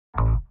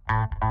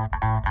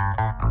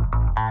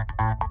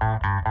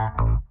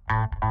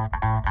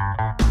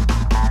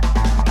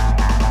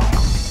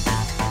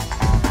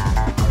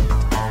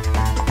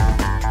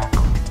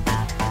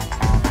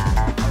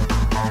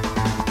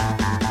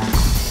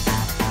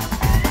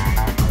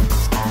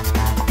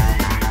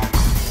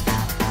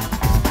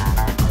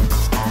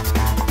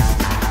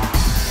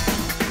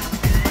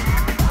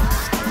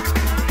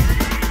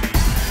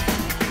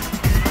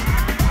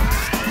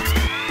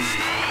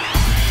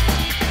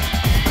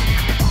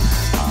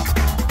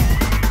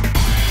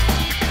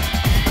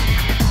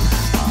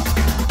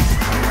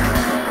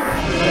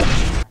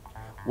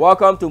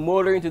Welcome to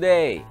Motoring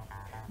Today,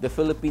 the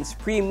Philippines'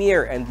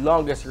 premier and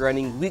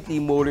longest-running weekly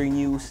motoring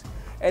news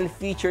and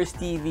features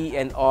TV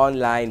and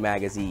online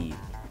magazine.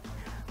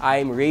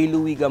 I'm Ray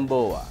Louis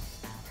Gamboa.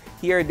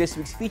 Here are this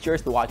week's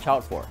features to watch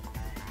out for.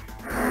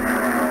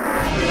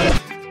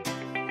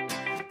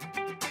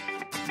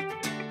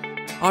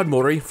 On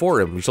Motoring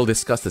Forum, we shall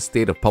discuss the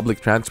state of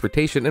public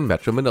transportation in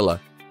Metro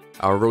Manila.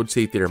 Our road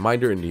safety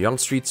reminder in the Young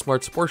Street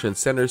Smarts portion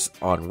centers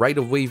on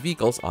right-of-way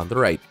vehicles on the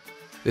right.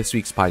 This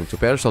week's Paling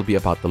Tupper shall be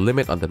about the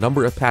limit on the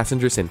number of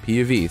passengers in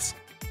PUVs.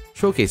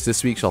 Showcase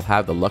this week shall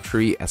have the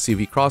luxury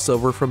SUV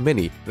crossover from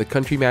Mini, the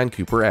Countryman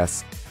Cooper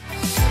S.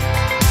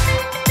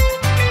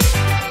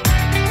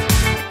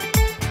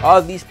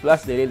 All these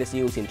plus the latest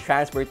news in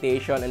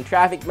transportation and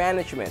traffic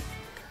management,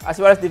 as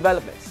well as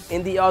developments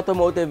in the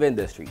automotive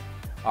industry,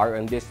 are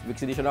on this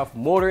week's edition of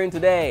Motoring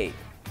Today.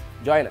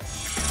 Join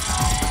us.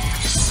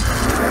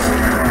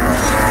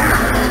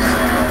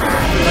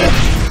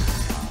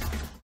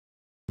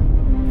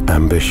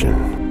 Ambition.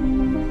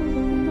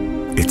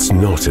 It's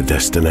not a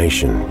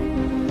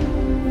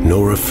destination,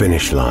 nor a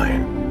finish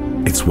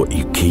line. It's what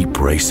you keep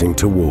racing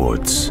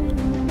towards,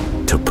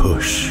 to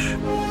push,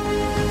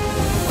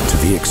 to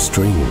the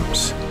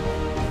extremes,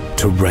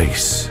 to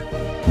race,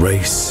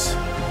 race,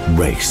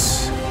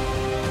 race.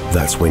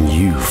 That's when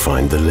you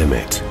find the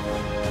limit.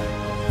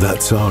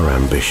 That's our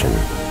ambition,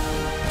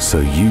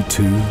 so you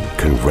too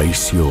can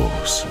race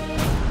yours.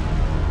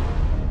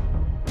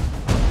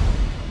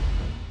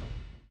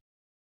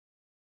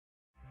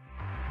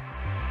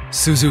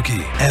 Suzuki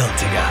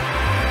Ertiga.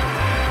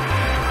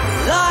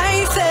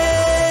 Life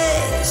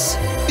is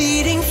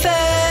beating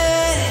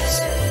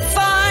fast.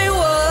 Find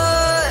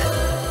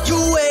what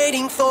you're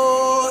waiting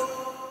for.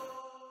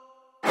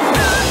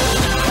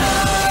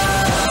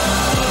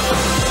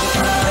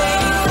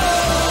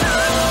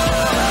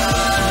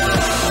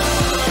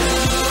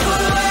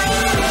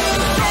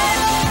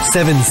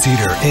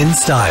 Seven-seater in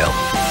style.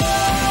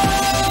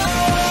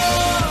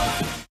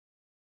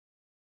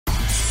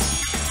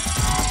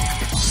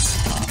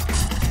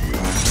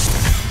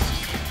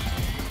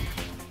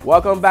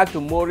 Welcome back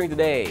to Motoring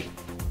Today.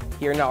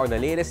 Here now are the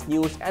latest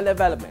news and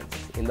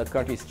developments in the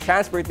country's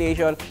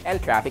transportation and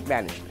traffic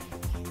management.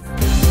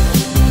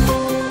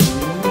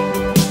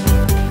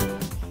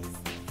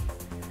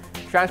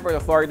 Transport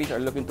authorities are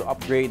looking to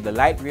upgrade the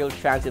Light Rail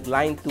Transit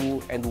Line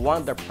 2 and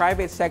want the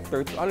private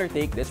sector to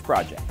undertake this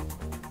project.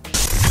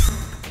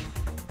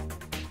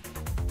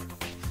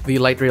 The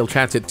Light Rail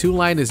Transit 2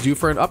 line is due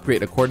for an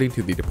upgrade according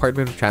to the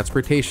Department of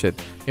Transportation.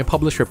 In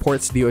published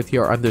reports,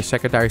 DOTR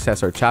Undersecretary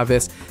Cesar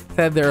Chavez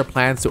said there are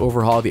plans to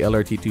overhaul the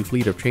LRT2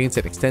 fleet of trains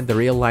and extend the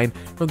rail line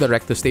from the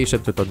Recto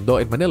station to Tondo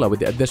in Manila with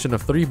the addition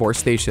of 3 more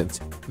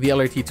stations. The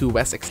LRT2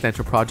 West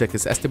Extension project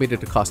is estimated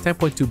to cost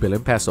 10.2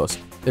 billion pesos.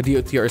 The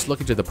DOTR is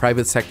looking to the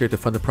private sector to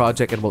fund the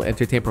project and will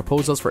entertain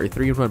proposals for a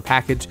 3-in-1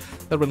 package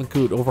that will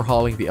include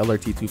overhauling the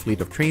LRT2 fleet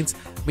of trains,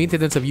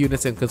 maintenance of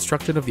units, and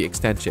construction of the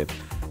extension.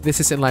 This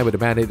is in line with the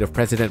mandate of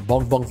President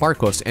Bongbong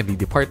Marcos and the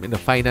Department of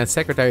Finance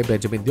Secretary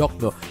Benjamin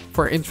Diokno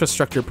for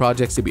infrastructure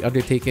projects to be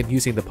undertaken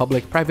using the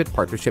Public-Private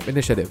Partnership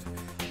Initiative.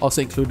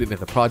 Also included in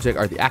the project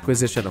are the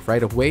acquisition of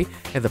right-of-way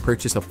and the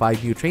purchase of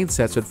 5 new train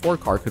sets with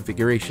 4-car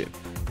configuration.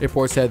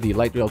 Reports said the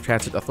Light Rail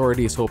Transit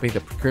Authority is hoping the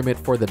procurement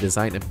for the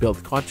design and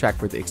build contract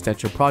for the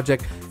extension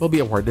project will be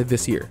awarded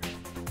this year.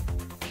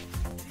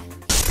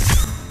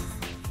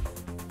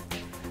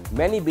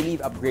 Many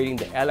believe upgrading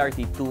the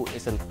LRT2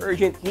 is an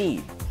urgent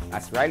need,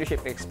 as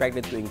ridership is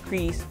expected to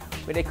increase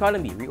with the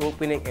economy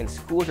reopening and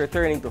schools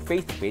returning to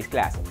face-to-face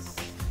classes.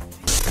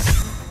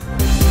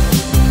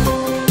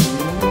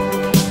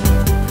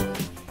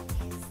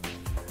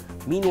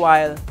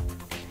 Meanwhile,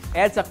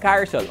 EDSA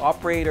carousel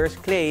operators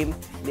claim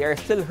they are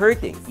still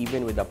hurting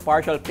even with the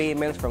partial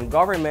payments from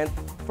government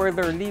for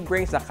their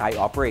Libreng Sakay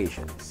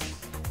operations.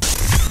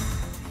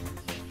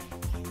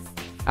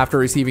 After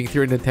receiving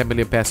 310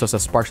 million pesos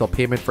as partial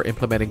payment for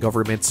implementing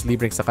government's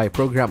Libreng Sakay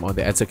program on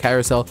the EDSA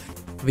carousel,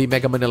 the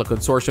Mega Manila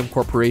Consortium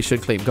Corporation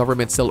claimed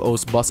government still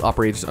owes bus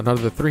operators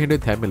another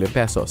 310 million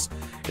pesos.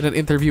 In an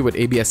interview with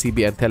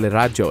ABS-CBN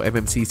Teleradio,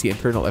 MMCC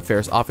Internal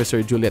Affairs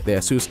Officer Juliet De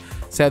Jesus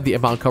said the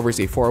amount covers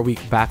a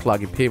 4-week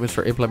backlog in payments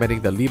for implementing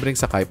the Libreng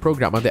Sakay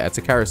program on the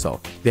EDSA carousel.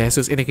 De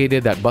Jesus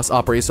indicated that bus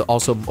operators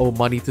also owe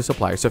money to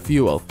suppliers of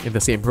fuel. In the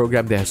same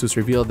program, De Jesus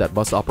revealed that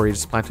bus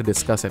operators plan to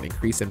discuss an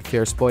increase in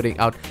fares, pointing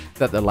out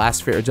that the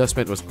last fare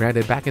adjustment was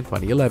granted back in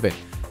 2011.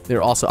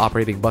 They're also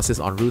operating buses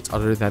on routes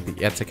other than the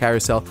EDSA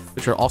carousel,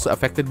 which are also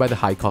affected by the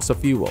high cost of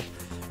fuel.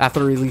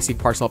 After releasing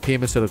partial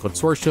payments to the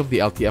consortium, the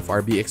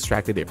LTFRB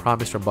extracted a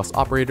promise from bus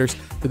operators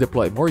to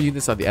deploy more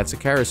units on the EDSA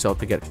carousel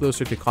to get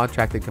closer to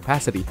contracted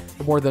capacity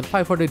of more than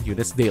 500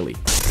 units daily.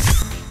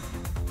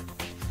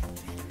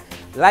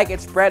 Like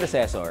its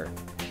predecessor,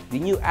 the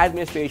new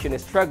administration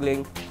is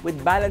struggling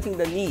with balancing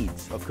the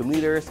needs of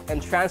commuters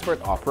and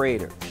transport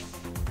operators.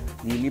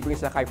 The Libreng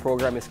Sakay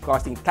program is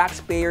costing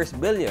taxpayers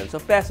billions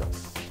of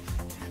pesos.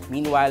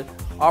 Meanwhile,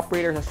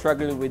 operators are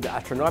struggling with the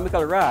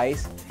astronomical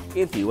rise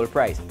in fuel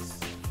prices.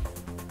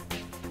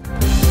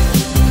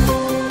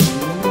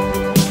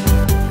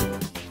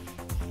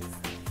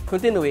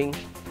 Continuing,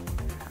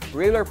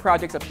 railway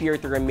projects appear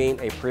to remain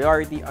a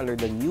priority under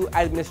the new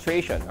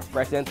administration of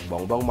President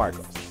Bongbong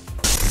Marcos.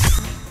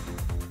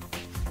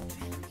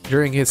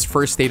 During his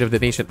first State of the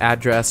Nation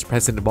address,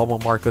 President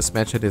Bongbong Marcos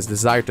mentioned his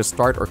desire to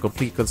start or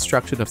complete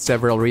construction of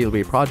several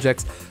railway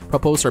projects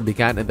proposed or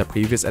began in the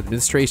previous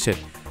administration.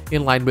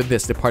 In line with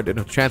this, Department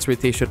of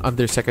Transportation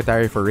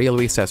Undersecretary for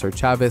Railways Cesar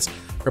Chavez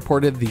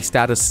reported the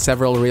status of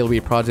several railway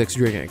projects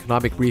during an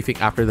economic briefing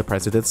after the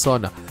President's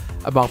SONA.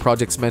 Among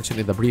projects mentioned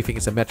in the briefing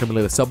is the Metro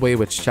Manila subway,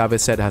 which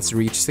Chavez said has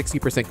reached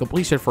 60%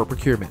 completion for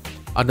procurement.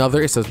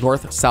 Another is the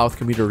North-South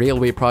Commuter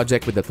Railway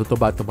project with the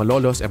Tutuban to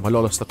Malolos and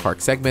Malolos to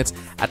Clark segments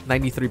at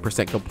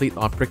 93% complete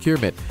on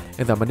procurement,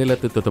 and the Manila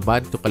to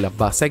Tutuban to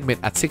Calamba segment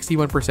at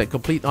 61%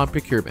 complete on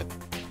procurement.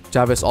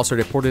 Chavez also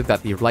reported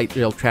that the Light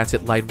Rail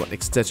Transit Line 1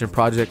 extension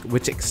project,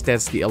 which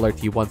extends the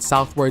LRT-1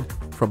 southward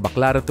from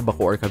Baclaran to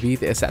Bacoor,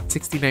 Cavite, is at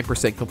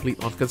 69%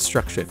 complete on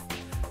construction.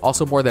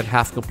 Also more than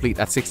half complete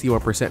at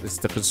 61% is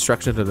the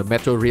construction of the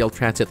Metro Rail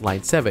Transit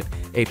Line 7,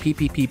 a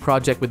PPP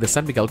project with the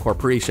San Miguel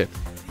Corporation.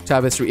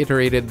 Chavez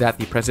reiterated that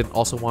the president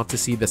also wants to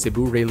see the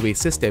Cebu Railway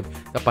System,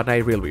 the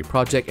Panay Railway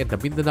Project, and the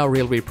Mindanao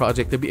Railway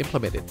Project to be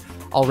implemented.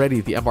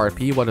 Already, the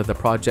MRP, one of the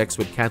projects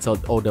with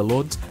cancelled ODA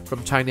loans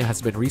from China,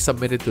 has been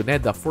resubmitted to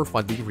NEDA for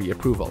funding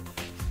reapproval.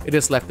 It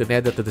is left to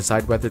NEDA to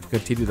decide whether to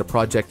continue the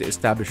project to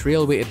establish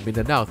railway in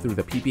Mindanao through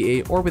the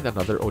PPA or with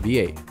another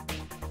ODA.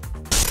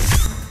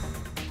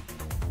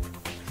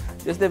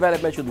 This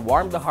development should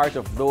warm the hearts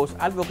of those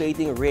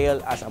advocating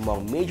rail as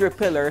among major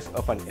pillars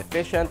of an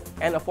efficient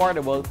and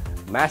affordable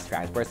mass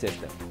transport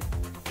system.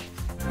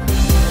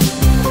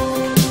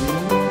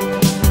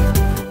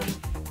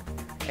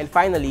 And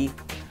finally,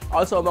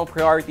 also among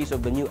priorities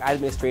of the new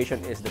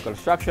administration is the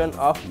construction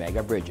of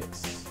mega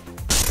bridges.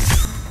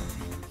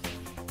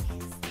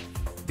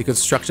 The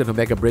construction of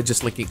mega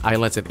bridges linking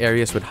islands and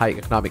areas with high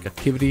economic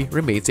activity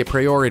remains a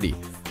priority,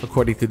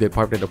 according to the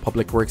Department of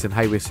Public Works and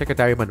Highways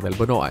Secretary Manuel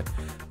Bonoan.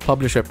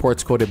 Published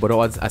reports quoted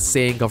Bonoan as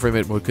saying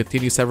government will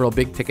continue several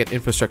big-ticket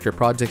infrastructure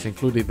projects,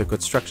 including the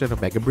construction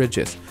of mega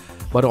bridges.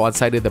 Bonoan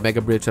cited the mega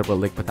bridge that will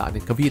link Bataan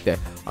and Cavite,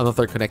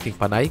 another connecting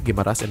Panay,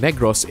 Guimaras, and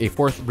Negros, a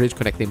fourth bridge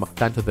connecting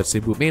Mactan to the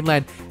Cebu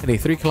mainland, and a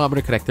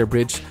 3-kilometer connector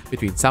bridge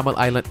between Samal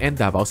Island and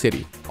Davao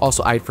City.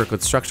 Also eyed for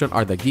construction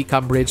are the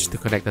Gicam Bridge to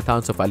connect the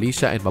towns of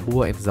Alicia and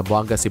Mabuhay and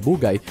Zamboanga,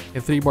 Sibugay,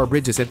 and 3 more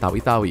bridges in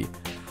Tawi-Tawi.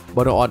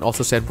 Bonoan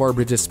also said 4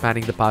 bridges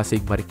spanning the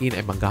Pasig, Marikina,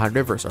 and Mangahan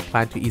rivers are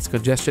planned to ease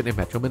congestion in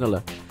Metro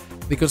Manila.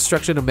 The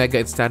construction of mega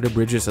and standard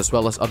bridges as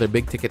well as other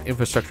big-ticket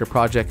infrastructure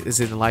projects is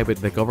in line with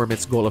the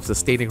government's goal of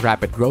sustaining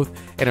rapid growth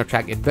and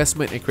attract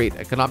investment and create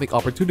economic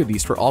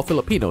opportunities for all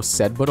Filipinos,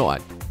 said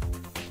Bonoan.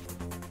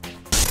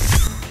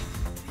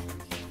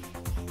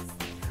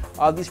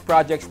 All these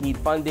projects need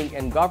funding,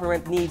 and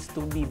government needs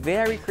to be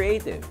very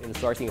creative in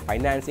sourcing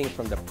financing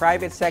from the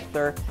private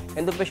sector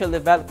and official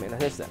development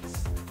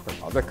assistance from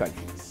other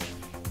countries.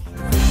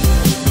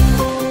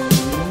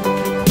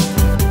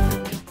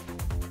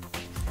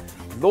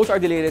 Those are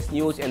the latest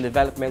news and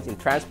developments in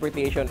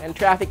transportation and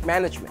traffic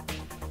management.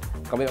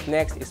 Coming up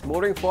next is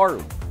Motoring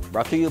Forum,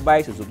 brought to you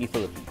by Suzuki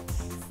Philippines.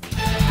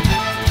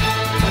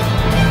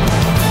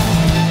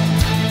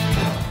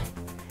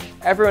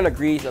 Everyone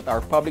agrees that our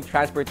public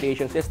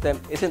transportation system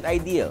isn't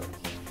ideal.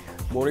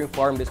 Motoring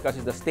Forum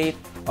discusses the state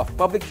of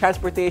public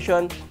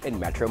transportation in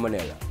Metro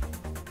Manila.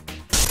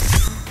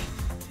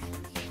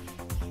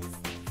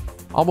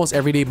 Almost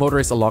every day,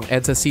 motorists along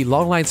EDSA see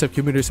long lines of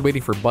commuters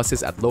waiting for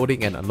buses at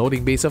loading and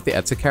unloading bays of the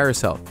EDSA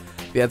Carousel.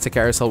 The EDSA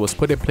Carousel was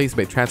put in place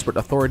by transport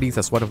authorities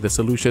as one of the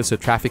solutions to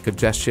traffic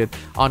congestion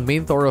on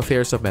main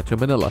thoroughfares of Metro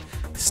Manila.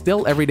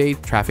 Still, every day,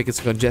 traffic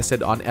is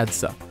congested on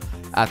EDSA.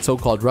 At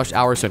so-called rush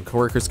hours when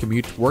coworkers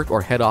commute to work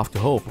or head off to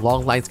home,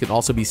 long lines can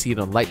also be seen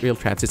on light rail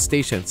transit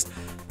stations.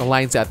 The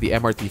lines at the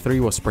MRT-3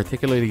 was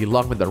particularly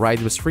long when the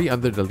ride was free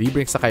under the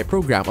Libreng Sakay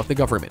program of the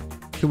government.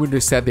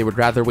 Commuters said they would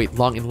rather wait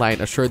long in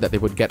line, assured that they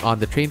would get on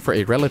the train for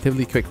a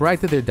relatively quick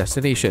ride to their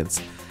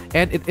destinations.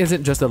 And it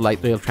isn't just the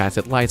light rail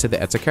transit lines at the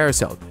EDSA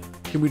Carousel.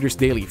 Commuters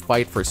daily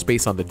fight for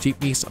space on the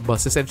jeepneys,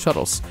 buses, and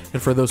shuttles,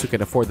 and for those who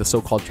can afford the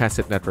so-called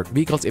transit network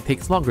vehicles, it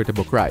takes longer to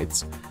book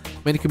rides.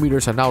 Many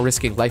commuters are now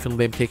risking life and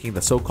limb taking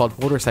the so-called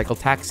motorcycle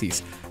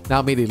taxis,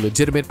 now made a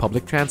legitimate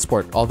public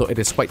transport, although it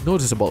is quite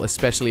noticeable,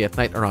 especially at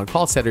night around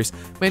call centers,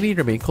 many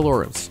remain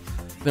colorums.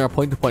 There are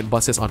point-to-point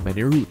buses on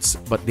many routes,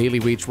 but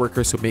daily wage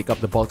workers who make up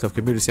the bulk of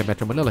commuters in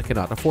Metro Manila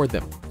cannot afford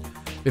them.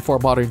 Before,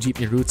 modern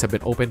jeepney routes have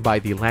been opened by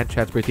the Land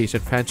Transportation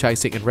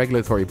Franchising and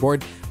Regulatory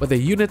Board, but the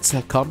units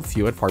have come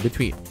few and far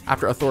between.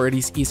 After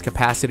authorities eased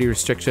capacity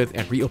restrictions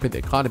and reopened the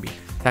economy,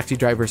 taxi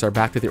drivers are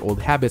back to their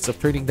old habits of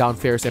turning down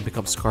fares and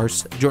become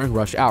scarce during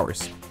rush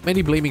hours.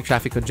 Many blaming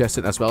traffic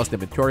congestion as well as the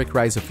meteoric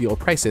rise of fuel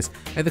prices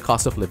and the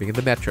cost of living in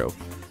the metro.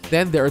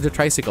 Then there are the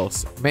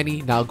tricycles,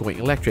 many now going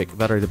electric,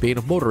 that are the bane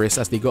of motorists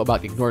as they go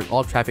about ignoring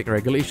all traffic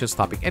regulations,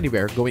 stopping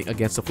anywhere, going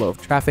against the flow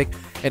of traffic,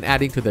 and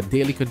adding to the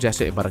daily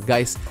congestion in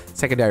barangays,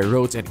 secondary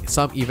roads, and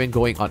some even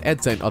going on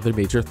EDSA and other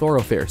major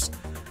thoroughfares.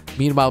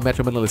 Meanwhile,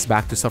 Metro Manila is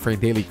back to suffering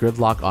daily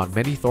gridlock on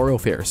many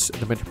thoroughfares.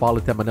 The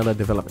Metropolitan Manila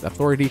Development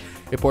Authority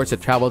reports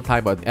that travel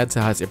time on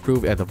EDSA has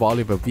improved and the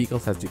volume of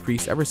vehicles has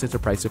decreased ever since the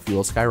price of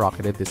fuel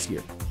skyrocketed this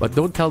year. But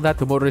don't tell that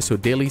to motorists who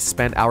daily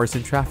spend hours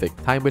in traffic,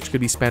 time which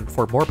could be spent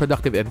for more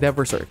productive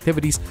endeavors or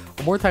activities,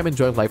 or more time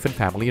enjoying life and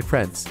family and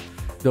friends.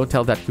 Don't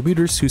tell that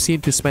commuters who seem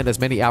to spend as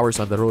many hours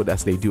on the road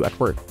as they do at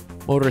work.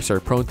 Motorists are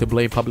prone to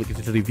blame public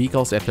utility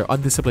vehicles and their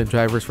undisciplined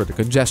drivers for the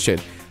congestion.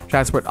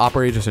 Transport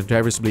operators and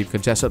drivers blame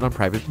congestion on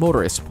private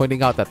motorists,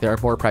 pointing out that there are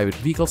more private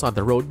vehicles on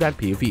the road than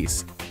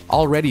PUVs.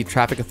 Already,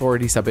 traffic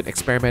authorities have been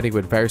experimenting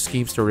with various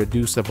schemes to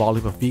reduce the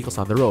volume of vehicles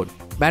on the road,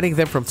 banning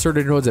them from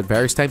certain roads at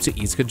various times to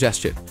ease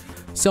congestion.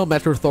 Still,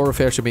 metro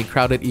thoroughfares remain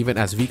crowded even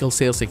as vehicle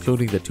sales,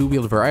 including the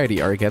two-wheel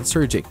variety, are again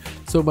surging,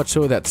 so much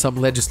so that some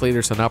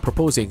legislators are now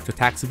proposing to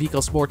tax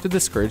vehicles more to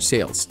discourage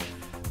sales.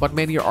 But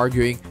many are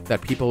arguing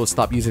that people will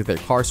stop using their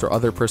cars or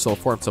other personal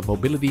forms of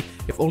mobility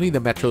if only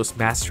the metro's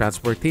mass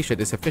transportation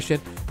is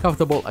efficient,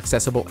 comfortable,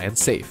 accessible, and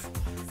safe.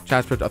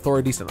 Transport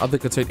authorities and other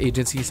concerned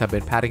agencies have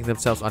been patting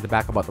themselves on the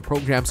back about the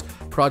programs,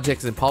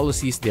 projects, and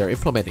policies they are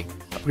implementing,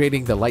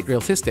 upgrading the light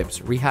rail systems,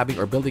 rehabbing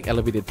or building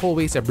elevated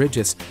tollways and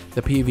bridges,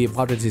 the PUV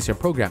modernization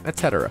program,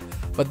 etc.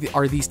 But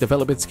are these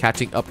developments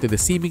catching up to the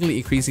seemingly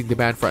increasing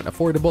demand for an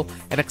affordable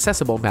and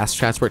accessible mass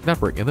transport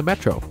network in the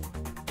metro?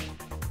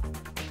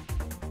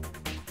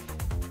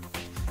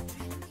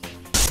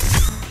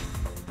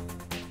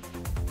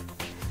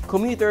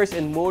 Commuters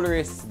and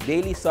motorists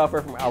daily suffer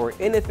from our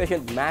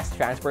inefficient mass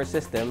transport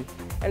system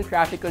and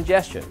traffic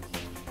congestion.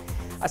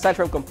 Aside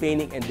from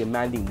complaining and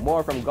demanding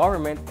more from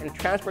government and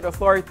transport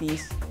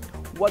authorities,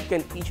 what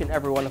can each and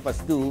every one of us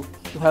do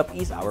to help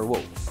ease our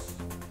woes?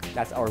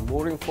 That's our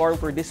Motoring Forum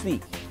for this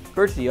week,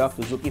 courtesy of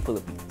Suzuki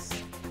Philippines.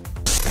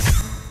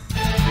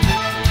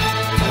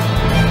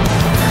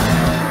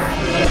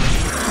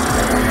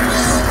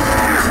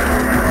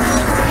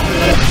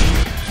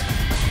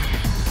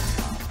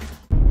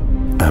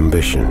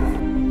 Ambition.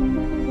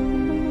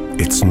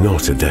 It's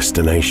not a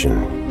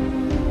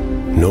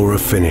destination, nor a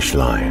finish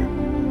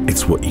line.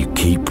 It's what you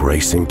keep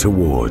racing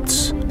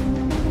towards.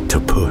 To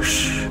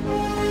push.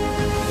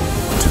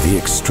 To the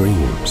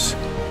extremes.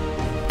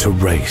 To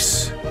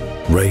race.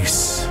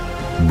 Race.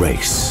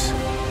 Race.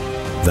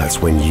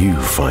 That's when you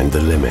find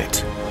the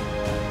limit.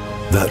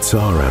 That's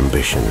our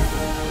ambition.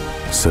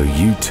 So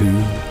you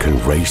too can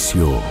race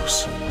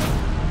yours.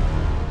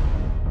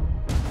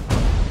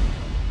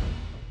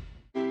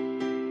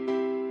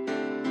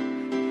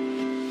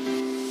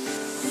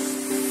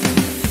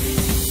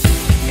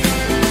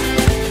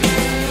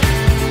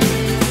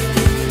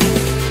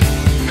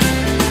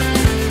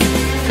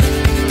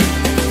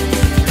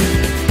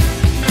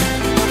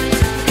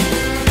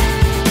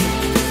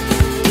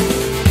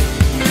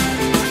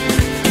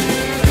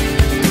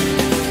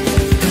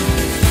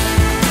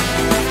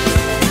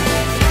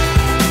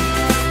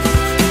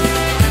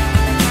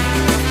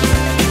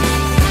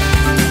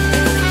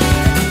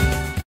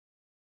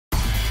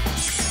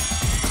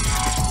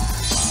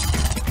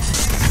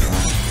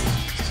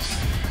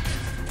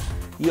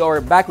 You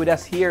are back with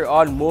us here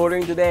on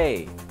Motoring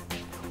Today.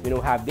 We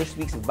now have this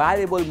week's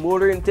valuable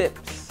motoring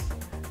tips,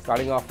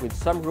 starting off with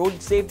some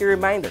road safety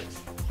reminders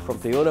from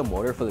Toyota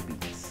Motor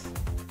Philippines.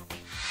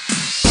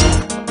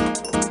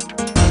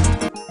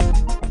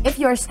 If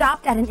you're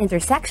stopped at an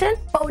intersection,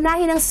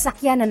 paunahin ang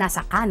sasakyan na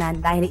nasa kanan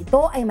dahil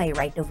ito ay may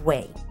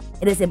right-of-way.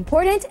 It is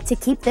important to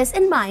keep this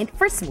in mind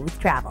for smooth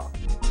travel.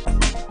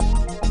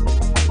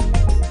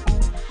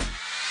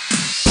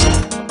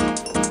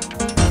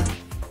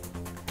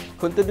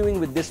 Continuing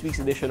with this week's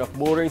edition of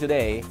Motoring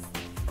Today,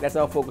 let's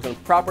now focus on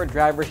proper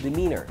driver's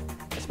demeanor,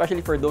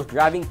 especially for those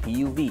driving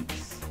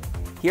PUVs.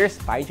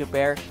 Here's Pine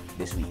Chuper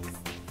this week.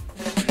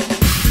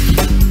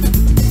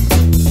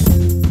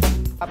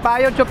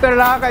 Payo Chuper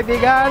lang,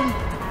 kaibigan.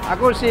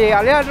 Ako si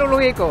Alejandro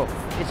Luico,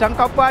 isang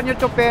kapwa nyo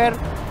Chuper.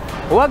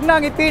 Huwag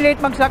nang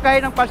ipilit magsakay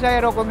ng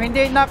pasahero kung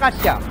hindi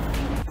nakasya.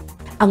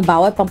 Ang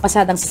bawat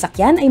pampasadang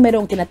sasakyan ay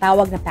mayroong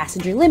tinatawag na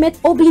passenger limit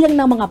o bilang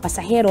ng mga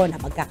pasahero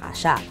na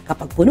magkakasya.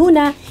 Kapag puno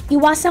na,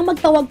 iwasang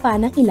magtawag pa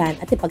ng ilan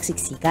at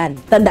ipagsiksikan.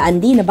 Tandaan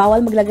din na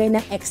bawal maglagay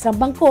ng ekstra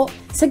bangko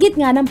sa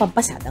gitna ng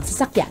pampasadang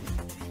sasakyan.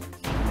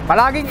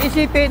 Palaging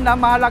isipin na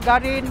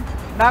mahalaga rin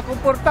na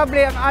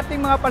komportable ang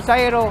ating mga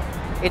pasahero.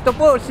 Ito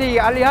po si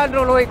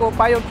Alejandro Luico,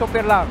 Payong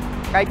Chuper lang,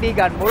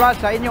 kaibigan mula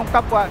sa inyong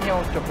kapwa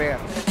nyo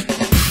Chuper.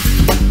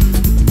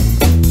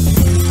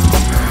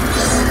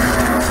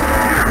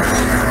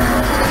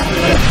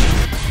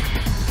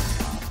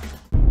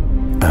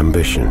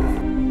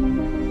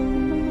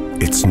 Ambition.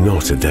 It's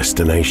not a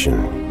destination,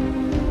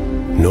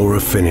 nor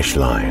a finish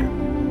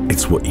line.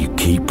 It's what you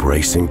keep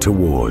racing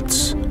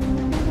towards.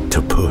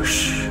 To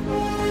push.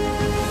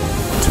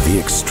 To the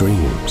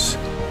extremes.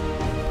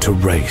 To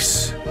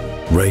race.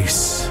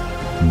 Race.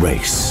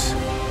 Race.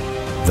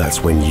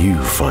 That's when you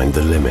find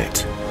the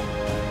limit.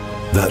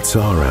 That's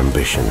our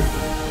ambition.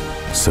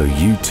 So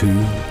you too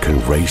can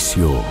race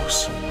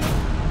yours.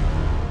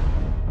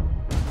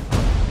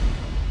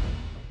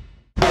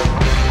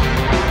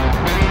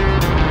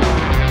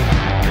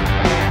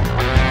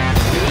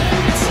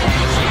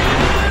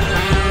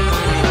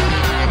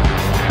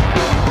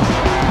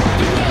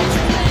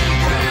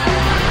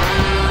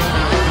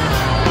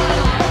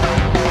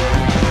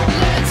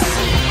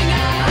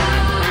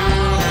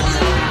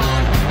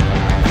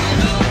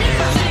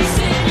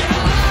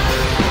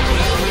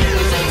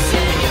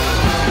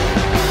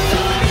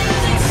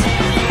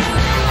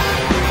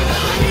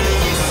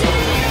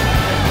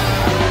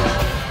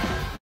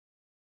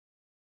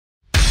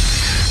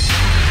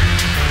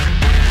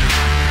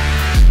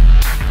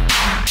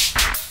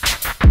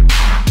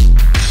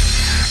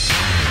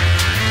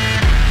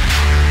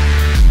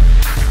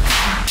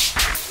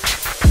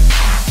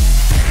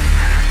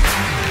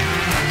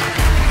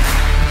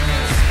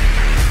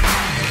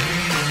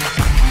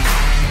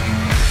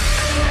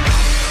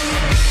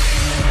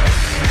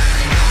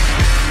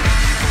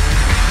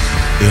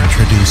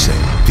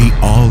 Introducing the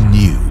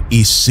all-new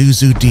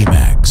Isuzu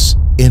D-Max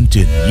into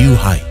new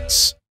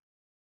heights.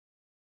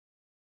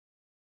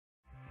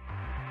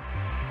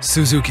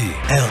 Suzuki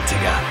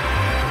Ertiga.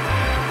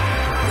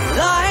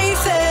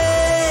 Life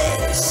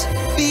is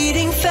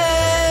beating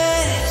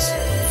fast.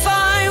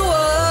 Find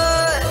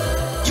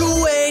what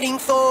you're waiting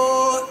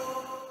for.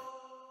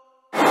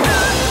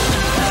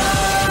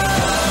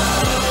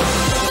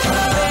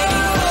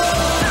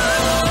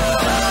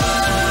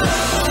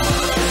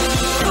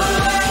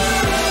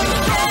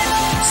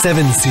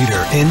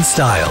 Seven-seater in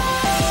style.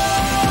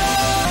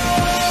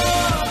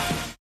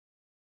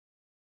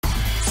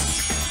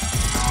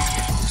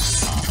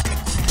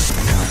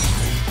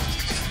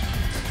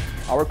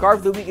 Our car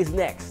of the week is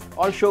next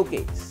on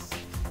Showcase,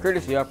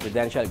 courtesy of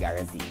Prudential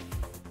Guarantee.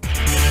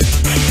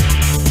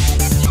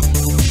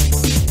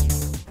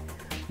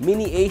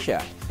 Mini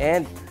Asia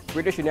and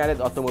British United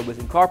Automobiles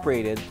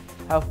Incorporated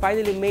have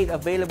finally made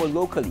available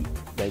locally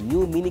the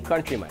new Mini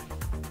Countryman.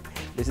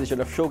 This edition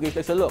of Showcase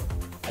takes a look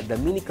at the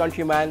Mini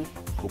Countryman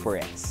Cooper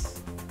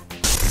S.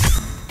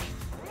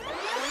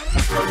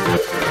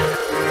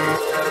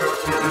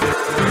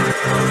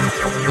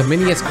 The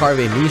Mini has carved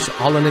a niche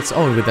all on its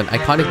own with an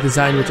iconic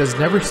design which has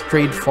never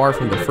strayed far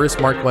from the first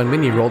Mark I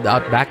Mini rolled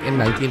out back in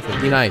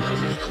 1959.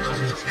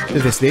 To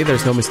this day,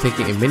 there's no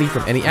mistaking a Mini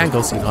from any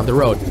angle seen on the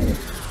road.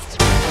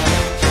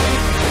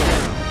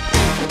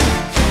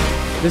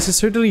 This is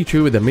certainly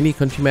true with the Mini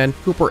Countryman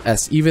Cooper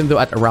S, even though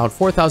at around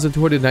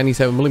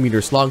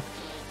 4,297mm long,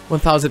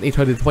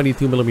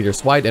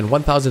 1,822mm wide, and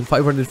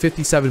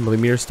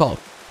 1,557mm tall,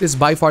 it is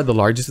by far the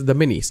largest of the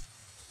Minis.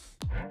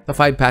 The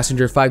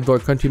 5-passenger 5-door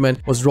Countryman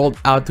was rolled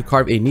out to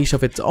carve a niche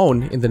of its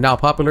own in the now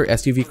popular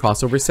SUV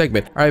crossover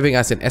segment, arriving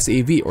as an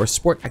SAV or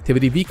sport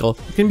activity vehicle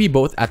that can be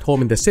both at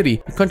home in the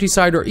city, the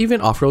countryside, or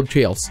even off-road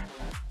trails.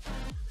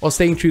 While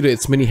staying true to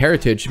its Mini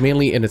heritage,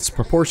 mainly in its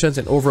proportions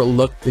and overall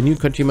look, the new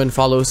Countryman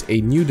follows a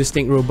new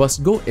distinct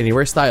robust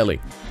go-anywhere styling.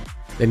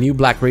 The new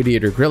black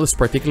radiator grille is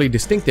particularly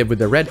distinctive with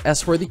the red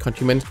S for the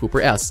Countryman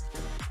Cooper S.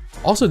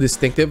 Also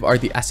distinctive are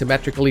the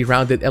asymmetrically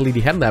rounded LED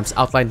headlamps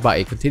outlined by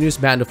a continuous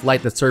band of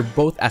light that serve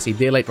both as a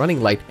daylight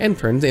running light and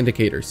turn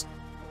indicators.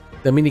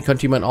 The Mini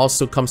Countryman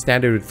also comes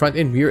standard with front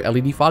and rear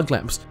LED fog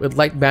lamps, with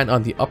light band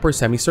on the upper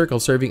semicircle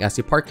serving as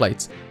the park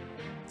lights.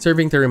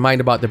 Serving to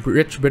remind about the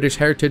rich British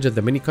heritage of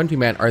the Mini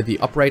Countryman are the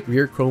upright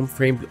rear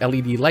chrome-framed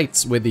LED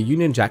lights with the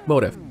Union Jack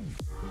motif.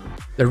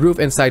 The roof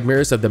and side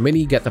mirrors of the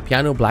Mini get the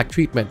piano black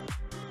treatment.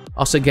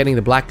 Also getting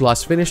the black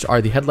gloss finish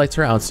are the headlight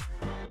surrounds,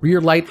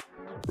 rear light,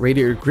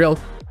 radiator grille,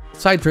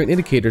 side turn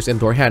indicators, and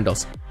door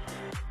handles.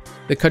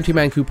 The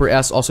Countryman Cooper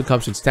S also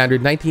comes with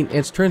standard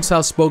 19-inch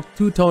turnstile spoke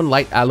two-tone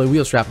light alloy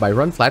wheels wrapped by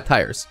run-flat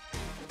tires.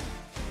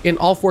 In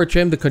all four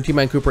trim, the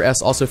Countryman Cooper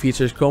S also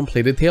features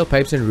chrome-plated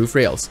tailpipes and roof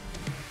rails.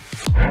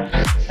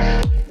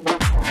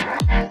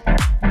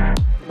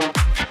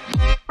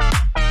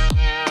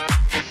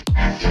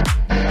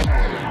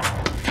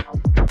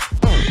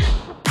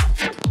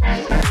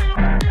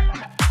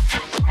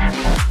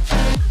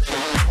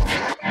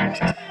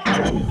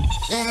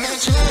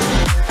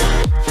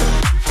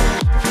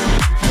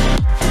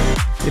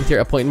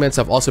 Interior appointments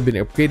have also been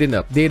upgraded and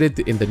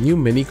updated in the new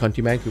Mini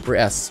Countryman Cooper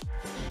S.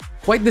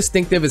 Quite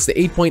distinctive is the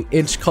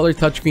 8.inch color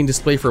touchscreen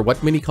display for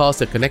what Mini calls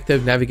the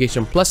Connective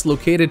Navigation Plus,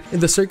 located in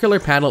the circular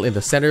panel in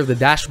the center of the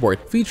dashboard,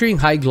 featuring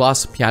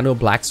high-gloss piano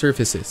black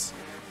surfaces.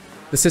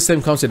 The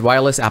system comes with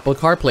wireless Apple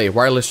CarPlay,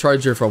 wireless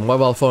charger for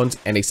mobile phones,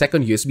 and a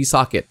second USB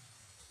socket.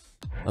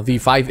 The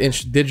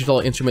 5-inch digital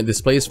instrument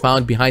display is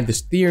found behind the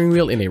steering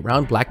wheel in a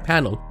round black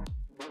panel.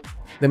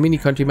 The Mini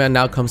Countryman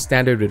now comes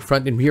standard with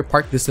front and rear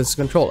park distance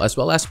control as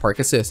well as park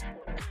assist.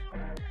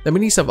 The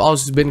Minis have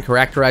always been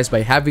characterized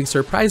by having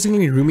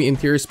surprisingly roomy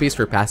interior space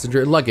for passenger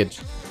and luggage.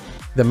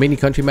 The Mini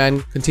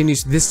Countryman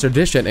continues this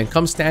tradition and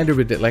comes standard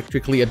with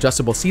electrically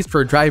adjustable seats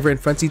for driver and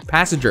front seat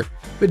passenger,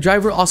 with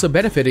driver also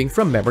benefiting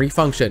from memory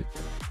function.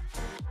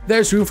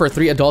 There's room for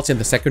 3 adults in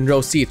the second row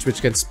seats,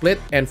 which can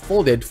split and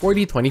folded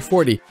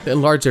 40-20-40 to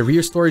enlarge the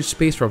rear storage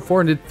space from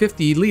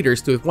 450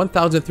 liters to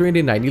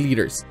 1,390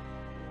 liters.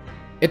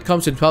 It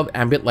comes in 12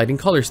 ambient lighting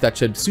colors that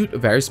should suit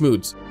various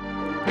moods.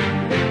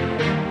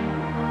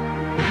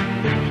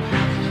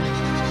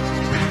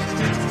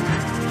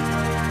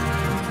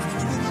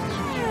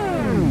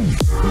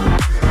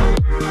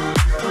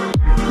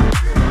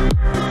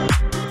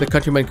 The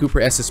Countryman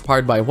Cooper S is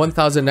powered by a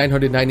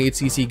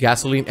 1,998cc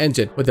gasoline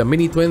engine with a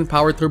mini twin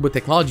power turbo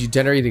technology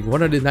generating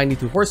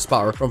 192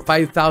 horsepower from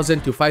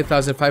 5,000 to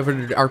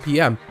 5,500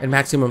 RPM and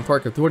maximum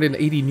torque of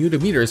 280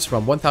 Nm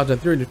from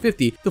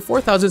 1,350 to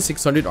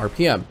 4,600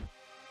 RPM.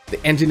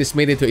 The engine is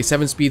made into a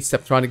 7-speed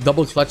Steptronic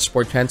double-clutch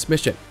sport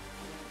transmission.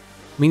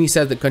 Mini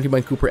says the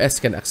Countryman Cooper S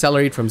can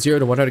accelerate from 0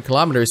 to 100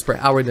 km per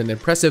hour in an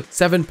impressive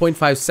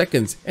 7.5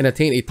 seconds and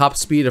attain a top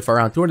speed of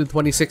around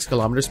 226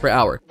 km per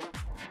hour.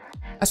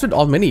 As with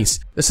all Minis,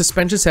 the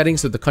suspension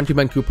settings of the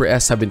Countryman Cooper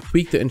S have been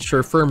tweaked to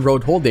ensure firm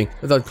road holding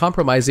without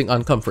compromising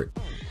on comfort.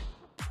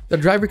 The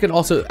driver can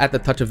also, at the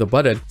touch of the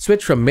button,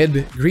 switch from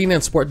mid, green,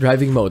 and sport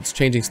driving modes,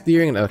 changing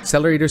steering and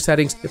accelerator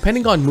settings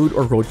depending on mood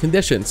or road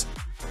conditions.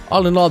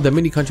 All in all, the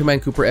Mini Countryman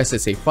Cooper S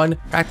is a fun,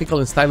 practical,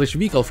 and stylish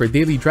vehicle for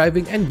daily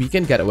driving and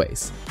weekend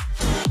getaways.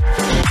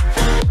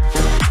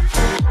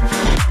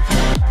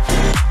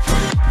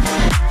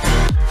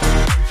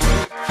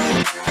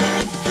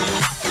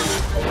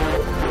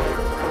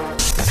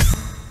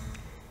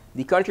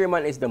 The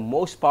Countryman is the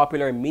most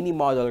popular mini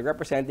model,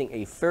 representing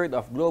a third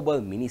of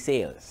global mini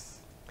sales.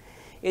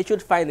 It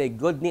should find a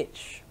good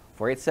niche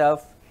for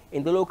itself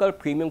in the local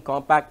premium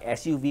compact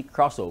SUV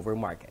crossover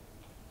market.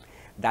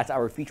 That's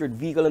our featured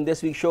vehicle in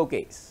this week's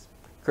showcase,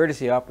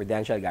 courtesy of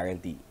Prudential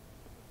Guarantee.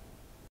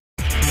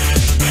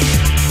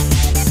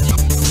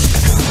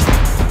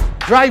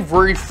 Drive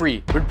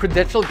worry-free with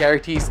Prudential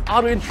Guarantee's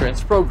auto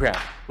insurance program,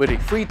 with a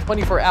free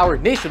 24-hour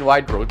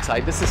nationwide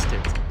roadside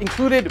assistance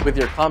included with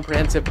your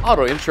comprehensive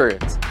auto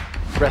insurance.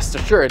 Rest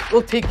assured,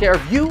 we'll take care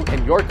of you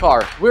and your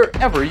car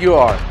wherever you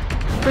are.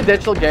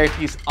 Prudential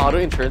Guarantee's auto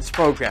insurance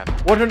program,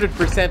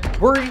 100%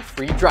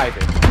 worry-free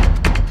driving.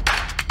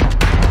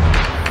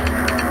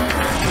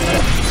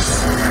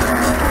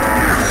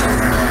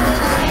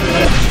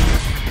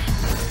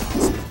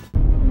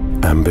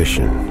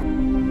 Ambition.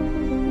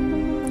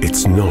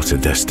 It's not a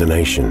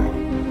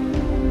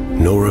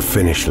destination, nor a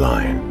finish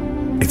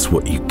line. It's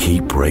what you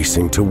keep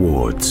racing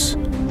towards,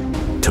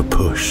 to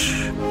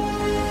push,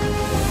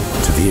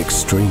 to the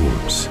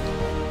extremes,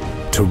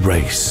 to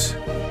race,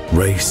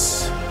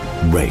 race,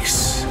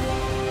 race.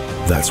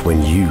 That's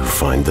when you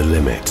find the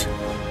limit.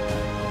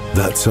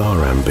 That's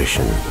our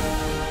ambition,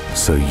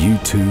 so you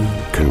too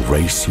can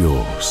race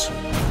yours.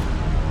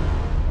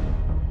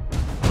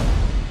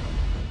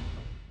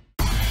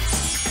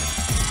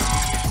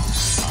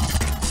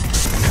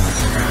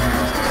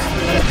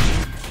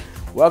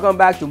 Welcome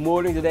back to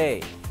Motoring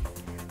Today.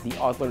 The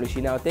auto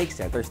industry now takes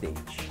center stage.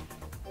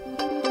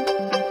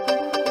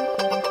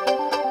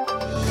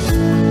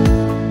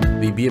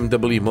 The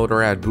BMW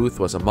Motorrad booth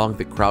was among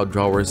the crowd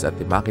drawers at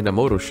the Makina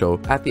Moto Show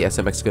at the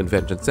SMX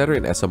Convention Center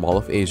in SM Mall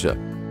of Asia.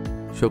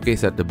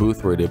 Showcased at the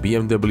booth were the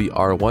BMW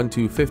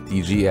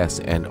R1250 GS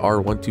and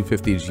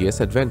R1250 GS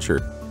Adventure,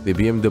 the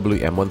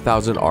BMW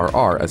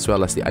M1000RR, as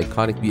well as the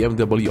iconic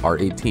BMW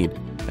R18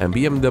 and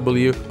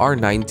BMW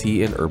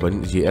R9T in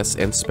Urban GS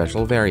and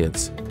special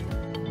variants.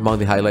 Among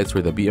the highlights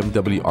were the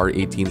BMW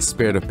R18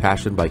 Spirit of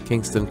Passion by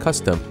Kingston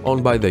Custom,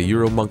 owned by the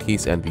Euro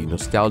Monkeys, and the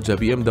Nostalgia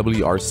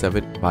BMW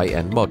R7 by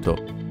Enmoto.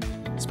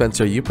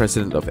 Spencer Yu,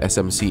 president of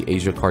SMC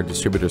Asia Car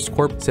Distributors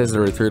Corp., says the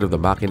return of the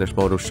Makina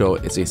Moto Show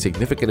is a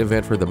significant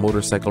event for the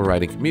motorcycle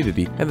riding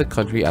community and the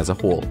country as a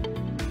whole.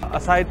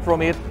 Aside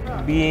from it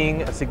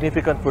being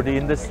significant for the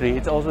industry,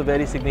 it's also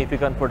very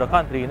significant for the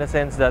country in a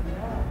sense that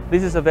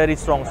this is a very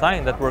strong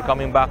sign that we're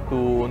coming back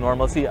to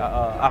normalcy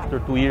after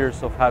 2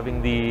 years of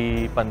having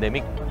the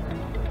pandemic.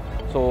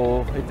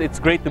 So it's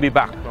great to be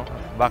back, no?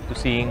 Back to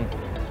seeing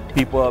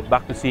people,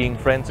 back to seeing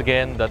friends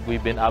again that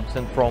we've been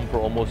absent from for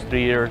almost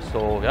 3 years.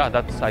 So yeah,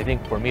 that's, I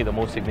think, for me, the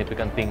most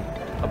significant thing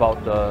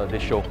about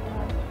this show.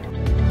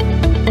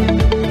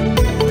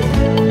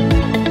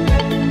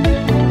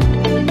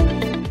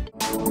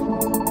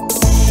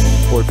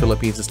 Ford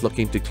Philippines is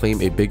looking to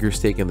claim a bigger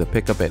stake in the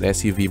pickup and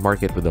SUV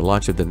market with the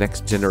launch of the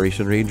next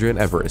generation Ranger and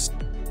Everest.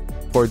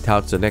 Ford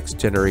touts the next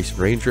generation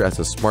Ranger as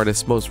the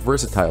smartest, most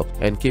versatile,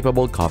 and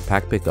capable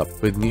compact pickup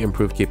with new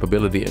improved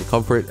capability and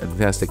comfort,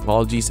 advanced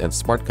technologies, and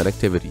smart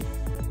connectivity.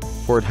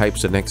 Ford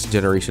hypes the next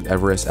generation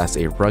Everest as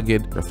a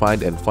rugged,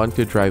 refined, and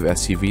fun-to-drive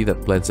SUV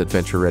that blends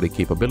adventure-ready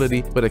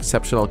capability with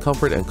exceptional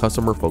comfort and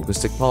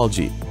customer-focused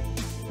technology.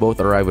 Both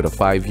arrive with a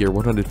 5-year,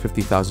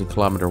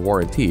 150,000-kilometer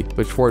warranty,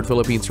 which Ford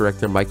Philippines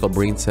Director Michael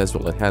Breen says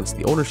will enhance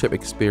the ownership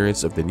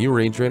experience of the new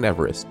Ranger and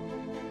Everest.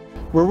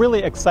 We're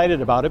really excited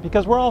about it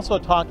because we're also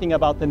talking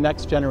about the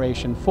next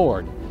generation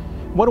Ford.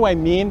 What do I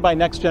mean by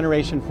next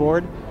generation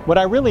Ford? What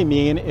I really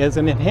mean is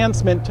an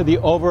enhancement to the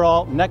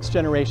overall next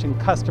generation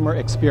customer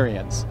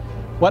experience.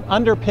 What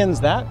underpins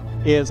that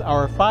is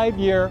our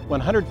 5-year,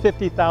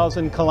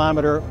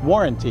 150,000-kilometer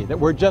warranty that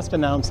we're just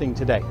announcing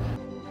today.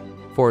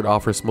 Ford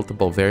offers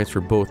multiple variants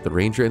for both the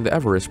Ranger and the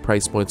Everest,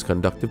 price points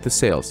conducive to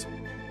sales.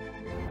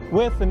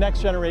 With the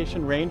next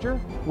generation Ranger,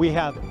 we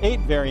have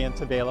 8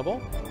 variants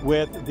available,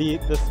 with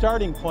the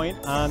starting point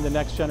on the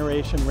next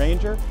generation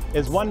Ranger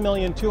is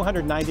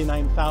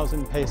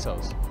 1,299,000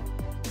 pesos.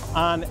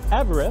 On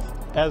Everest,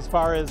 as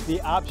far as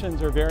the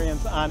options or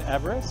variants on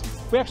Everest,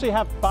 we actually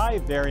have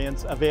 5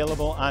 variants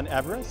available on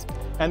Everest,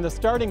 and the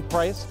starting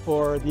price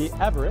for the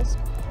Everest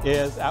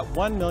is at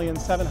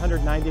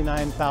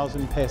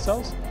 1,799,000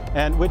 pesos,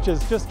 and which is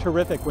just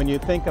terrific when you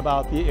think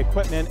about the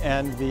equipment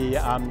and the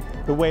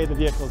way the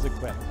vehicle is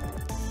equipped.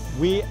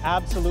 We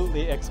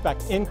absolutely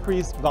expect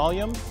increased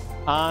volume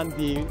on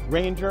the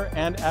Ranger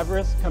and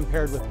Everest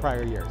compared with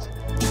prior years.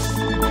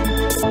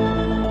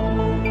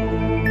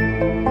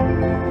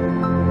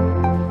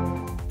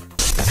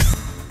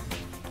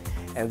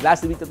 And that's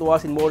the week that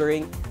was in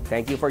motoring.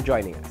 Thank you for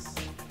joining us.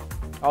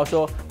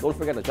 Also, don't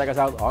forget to check us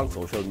out on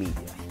social media.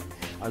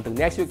 Until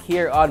next week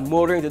here on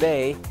Motoring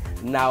Today,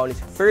 now in its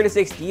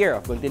 36th year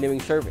of continuing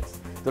service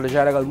to the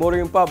general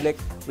motoring public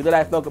with a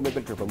lifelong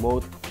commitment to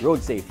promote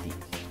road safety.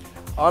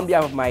 On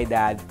behalf of my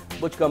dad,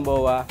 Butch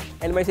Gamboa,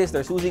 and my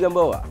sister, Susie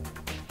Gamboa,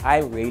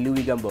 I'm Ray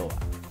Louie Gamboa.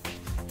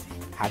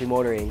 Happy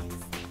motoring!